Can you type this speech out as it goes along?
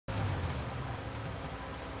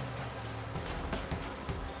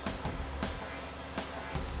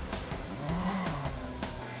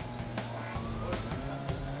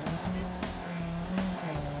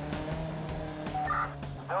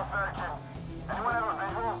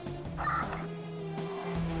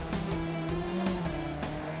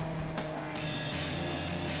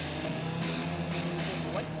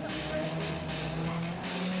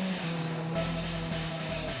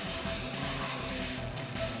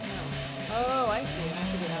I see. I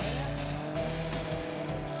have to get out of that?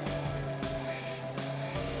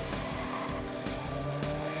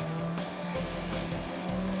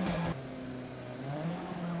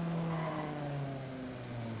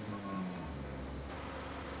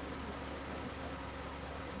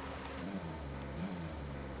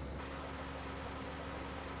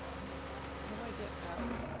 How do I get out?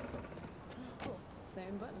 Oh,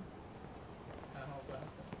 same button.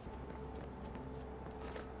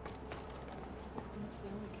 That's the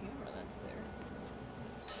only camera that's there.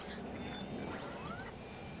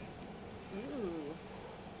 Ooh.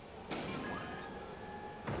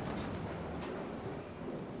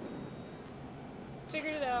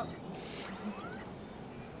 Figured it out.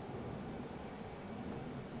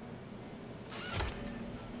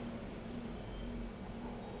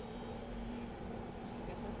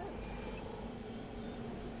 Guess that's it.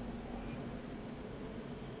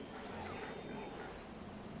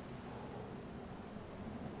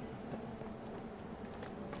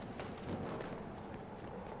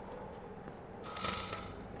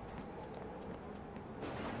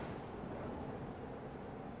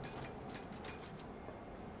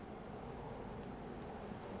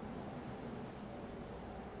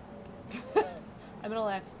 I'm gonna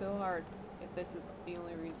laugh so hard if this is the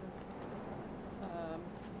only reason.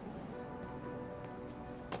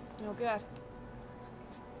 Oh god.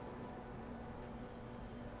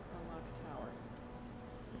 Unlock tower.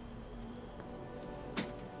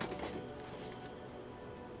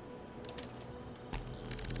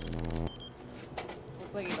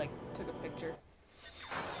 Looks like he like took a picture.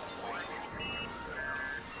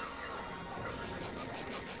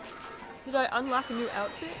 Did I unlock a new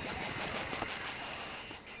outfit?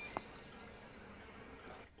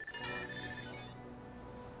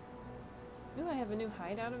 Do I have a new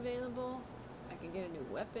hideout available? I can get a new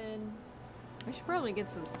weapon. I should probably get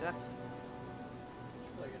some stuff.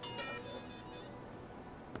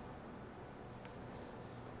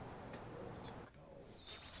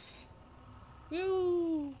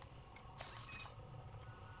 Woo!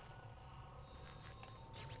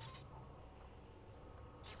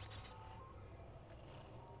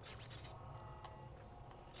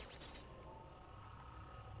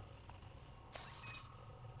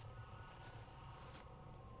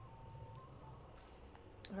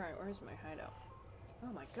 Alright, where's my hideout?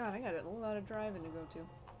 Oh my god, I got a lot of driving to go to.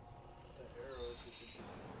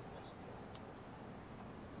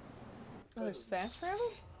 Oh, there's fast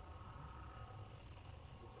travel?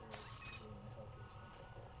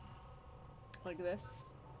 Like this?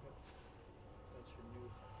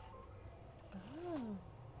 Oh.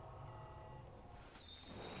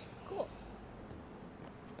 Cool.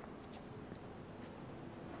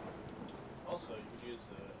 Also, you could use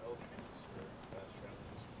the L trains for fast travel.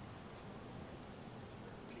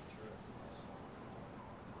 Future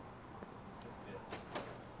Yeah.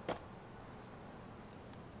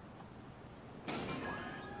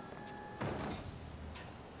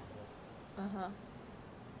 Uh-huh.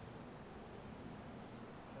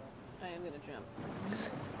 I am gonna jump.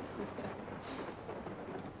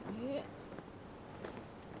 Yeah.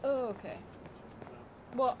 Oh, okay.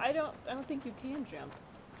 Well, I don't think you can jump.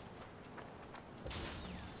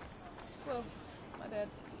 Whoa, my bad.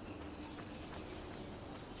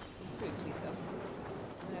 It's pretty sweet though. I'm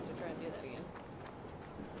gonna have to try and do that again.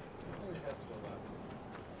 You have to allow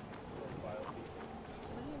profile people.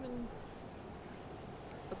 Did I even...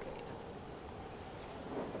 Okay.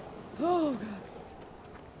 Oh god.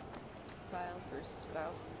 File for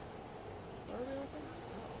spouse. What are we looking?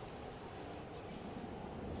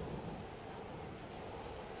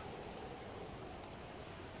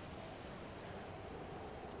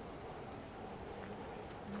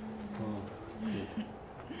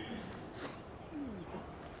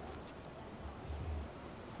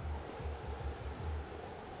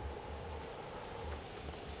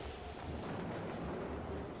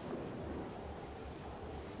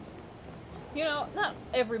 You know, not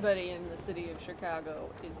everybody in the city of Chicago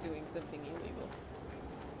is doing something illegal.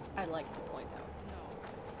 I'd like to point out.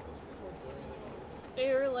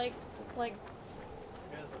 They're like Yeah,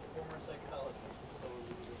 the former psychologist. So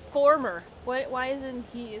former. Why isn't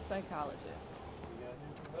he a psychologist? we got a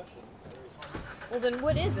new profession. Very fun. Well then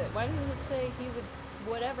what is it? Why doesn't it say he's a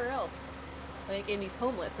whatever else? Like, and he's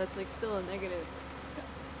homeless. That's like still a negative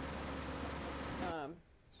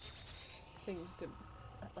thing to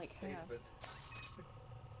like have. Statement.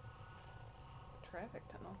 Traffic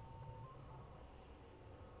tunnel.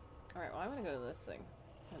 Alright, well I want to go to this thing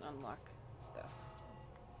and unlock stuff.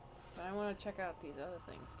 But I want to check out these other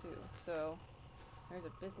things too. So, there's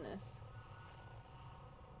a business.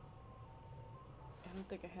 I don't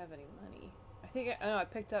think I have any money. I think I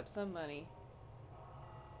picked up some money.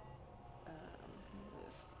 What is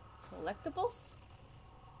this? Collectibles?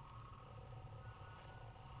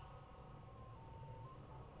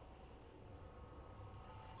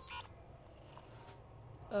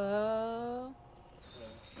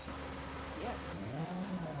 Yes.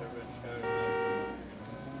 The return of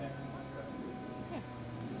next month. Yeah.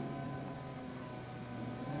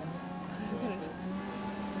 I'm gonna just.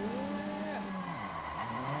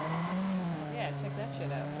 Yeah, check that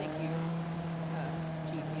shit out. Thank you,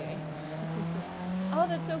 GTA. Oh,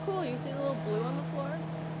 that's so cool. You see the little blue on the floor?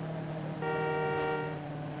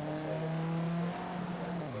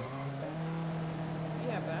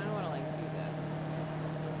 Yeah, but I don't want to like do that.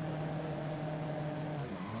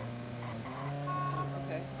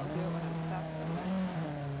 Okay, I'll do it when I'm stopped somewhere.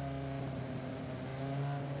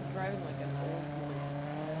 I'm driving like an old woman.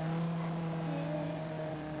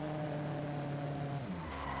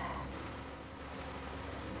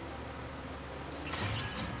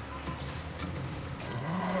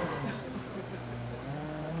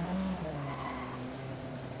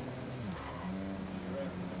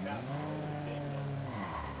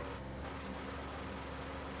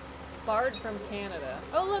 Bard from Canada.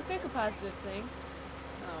 Oh, look, there's a positive thing.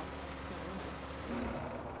 Oh, never mind.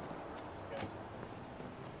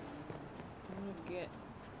 I'm gonna get.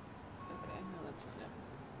 Okay, no, that's not it.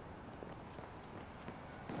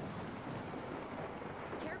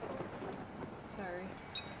 Careful. Sorry.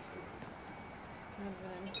 Kind of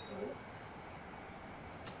an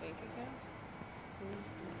bank account?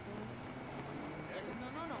 Police informant?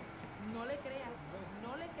 No. No le creas.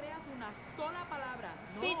 No le creas una sola palabra.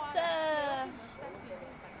 No Pizza! lo hagas. Creo que no estás siendo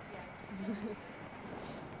imparcial.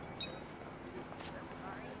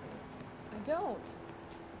 I don't.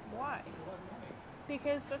 Why?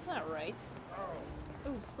 Because that's not right.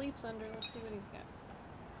 Ooh, sleeps under. Let's see what he's got.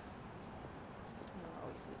 Oh,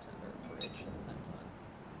 he sleeps under a bridge. That's not fun.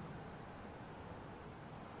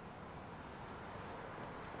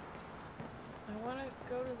 I want to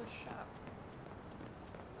go to the shop.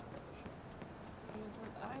 Use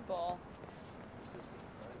an eyeball.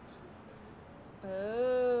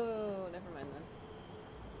 Oh, never mind then.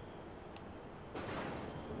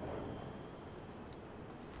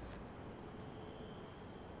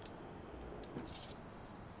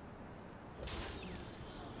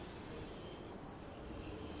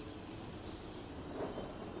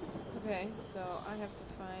 Okay, so I have to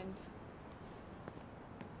find.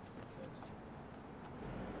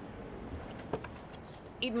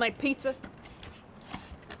 Eat my pizza.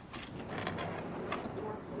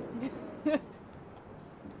 Alright,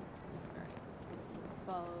 let's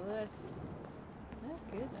follow this. Oh,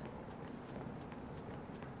 goodness.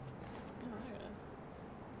 Oh, there it is.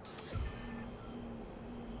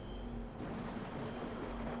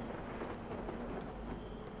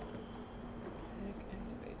 Heck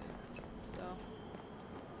activated. So.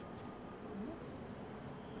 What?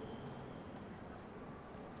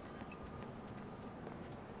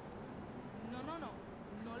 No.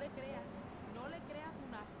 No le creas. No le creas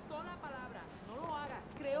una sola palabra. No lo hagas.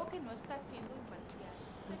 Creo que no estás siendo imparcial.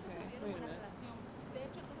 Sé que Okay, tuvieron wait a una minute. relación. De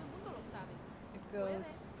hecho, todo el mundo lo sabe. It Puede,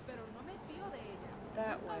 goes pero no me fío de ella.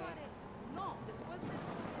 that Nunca lo way. haré. No, después de...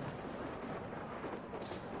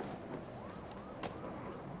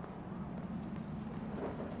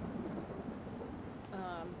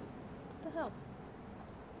 What the hell?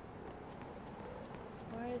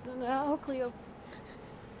 Why isn't oh Cleo?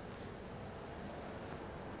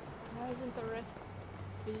 Why isn't the rest?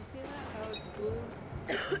 Did you see that? How it's blue?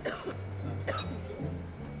 It's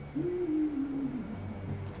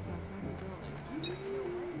on top of the building.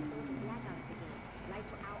 Lights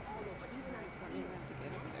were out all over, even on So I'm gonna have to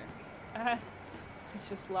get up there. Ah, it's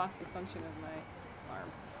just lost the function of my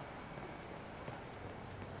arm.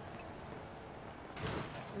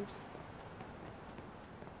 Oops.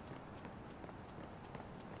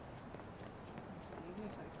 Let's see, maybe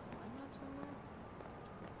if I climb up somewhere?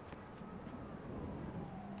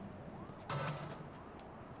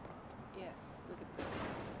 Yes, look at this.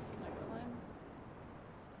 Can I climb?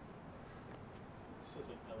 This is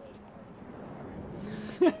an LA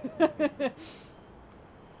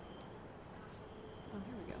Oh,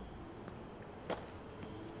 here we go.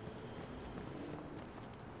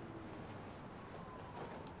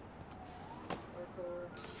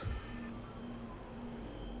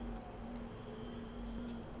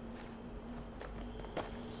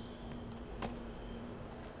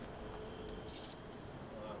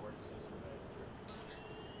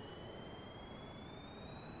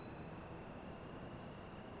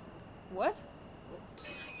 What?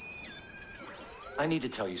 I need to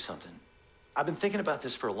tell you something. I've been thinking about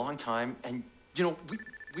this for a long time, and you know,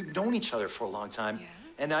 we've known each other for a long time,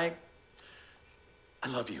 and I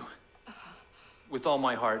love you. With all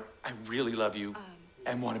my heart, I really love you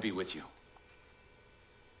and want to be with you.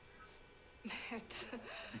 Matt,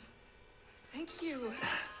 thank you.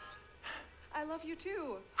 I love you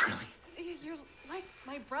too. Really? You're like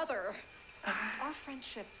my brother. Our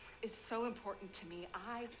friendship is so important to me.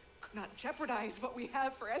 I could not jeopardize what we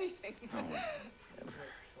have for anything.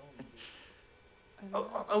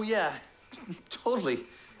 Oh yeah, totally.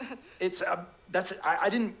 It's that's I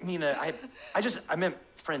didn't mean I meant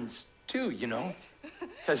friends too, you know,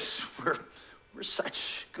 because we're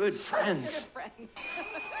such good friends. Good friends.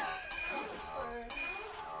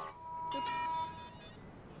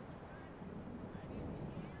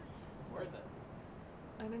 Worth it.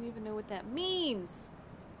 I don't even know what that means.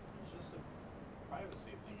 It's just a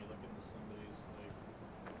privacy thing. You look into somebody's, like,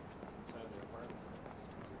 inside their apartment.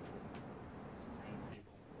 Some random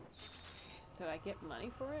people. Did I get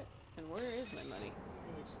money for it? And where is my money?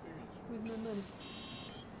 Good experience. Where's my money?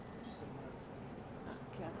 Just a matter of Oh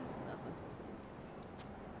god, that's nothing.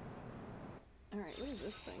 Alright, what is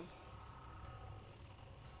this thing?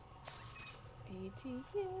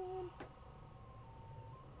 ATM.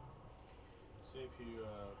 See if you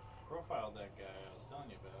profiled that guy I was telling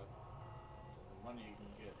you about, the money you can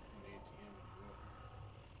get from the ATM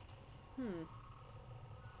when you win.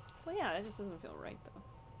 Well, yeah, that just doesn't feel right, though.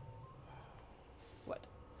 What?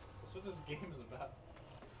 That's what this game is about.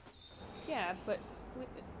 Yeah, but I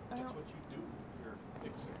That's don't. what you do. You're a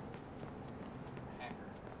fixer. A hacker.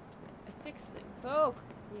 I fix things. Oh,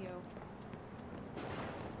 Leo.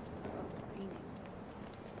 Oh, it's raining.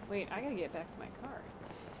 Wait, I gotta get back to my car.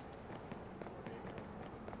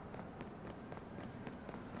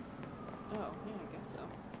 Oh, yeah, I guess so.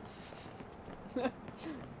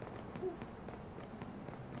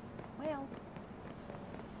 Well,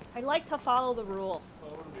 I like to follow the rules.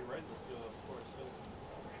 Well, it wouldn't be right to steal a poor citizen.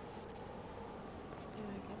 Yeah,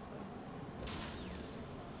 I guess so.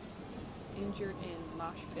 Injured in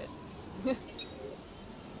mosh pit.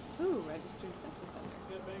 Ooh, registered sex offender.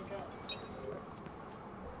 Good bank account.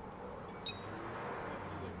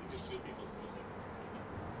 Because good people's music.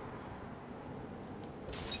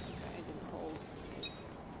 Okay, I didn't hold.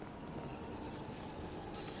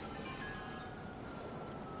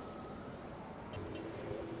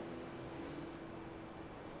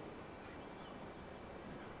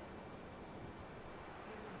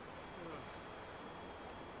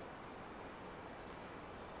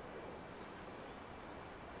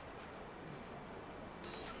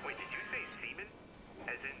 Wait, did you say semen?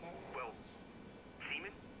 As in, well, semen?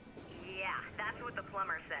 Yeah, that's what the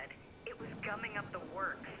plumber said. It was gumming up the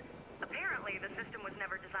works. Apparently, the system was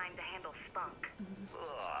never designed to handle spunk.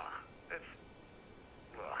 Ugh, that's...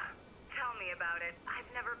 Ugh. Tell me about it. I've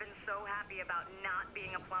never been so happy about not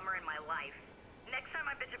being a plumber in my life. Next time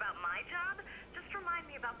I bitch about my job, just remind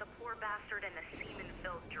me about the poor bastard and the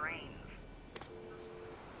semen-filled drains.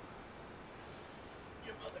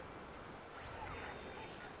 Your mother.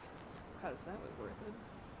 Cause that was worth it.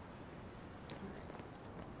 Alright.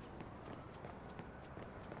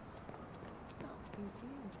 Oh,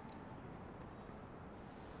 ATM.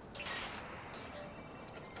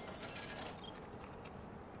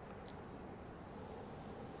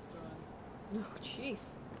 Oh, jeez.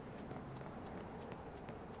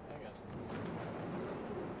 I guess.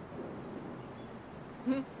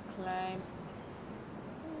 Climb.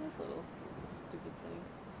 This little stupid thing.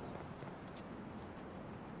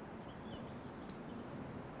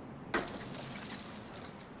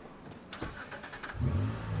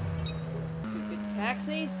 Stupid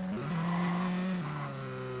taxis.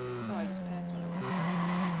 Oh, I just passed one.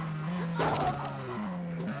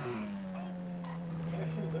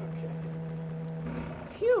 It's okay.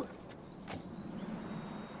 Phew.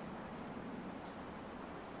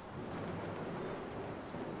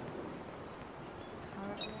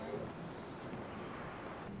 Car alarm.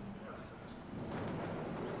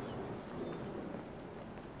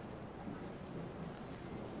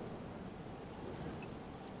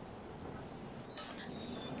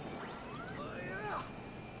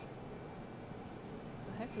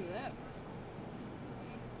 The heck is that?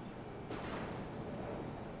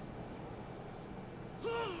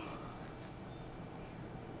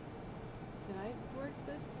 Did I work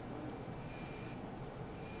this one?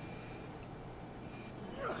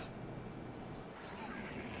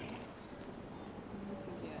 What's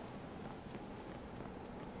it get?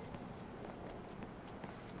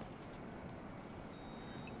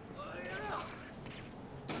 I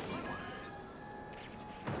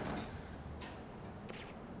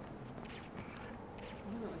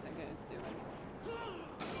don't know what that guy's doing.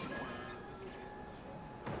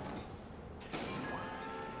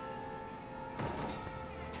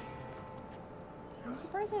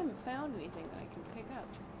 surprised I haven't found anything that I can pick up.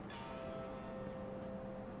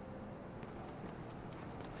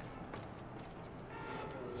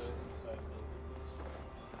 Or the inside buildings.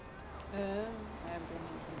 I've been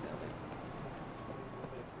in some buildings.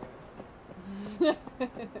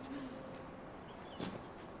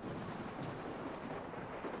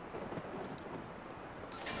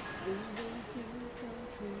 Moving to the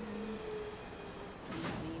country.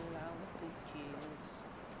 Give me lollipops.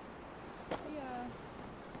 Yeah.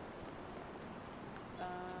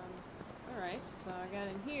 Alright, so I got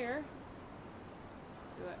in here.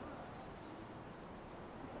 Do it.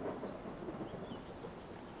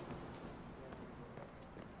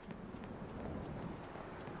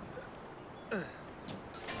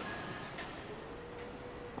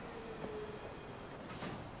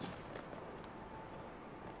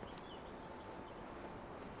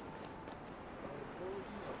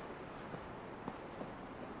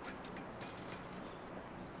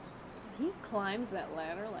 He climbs that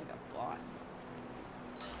ladder like a boss.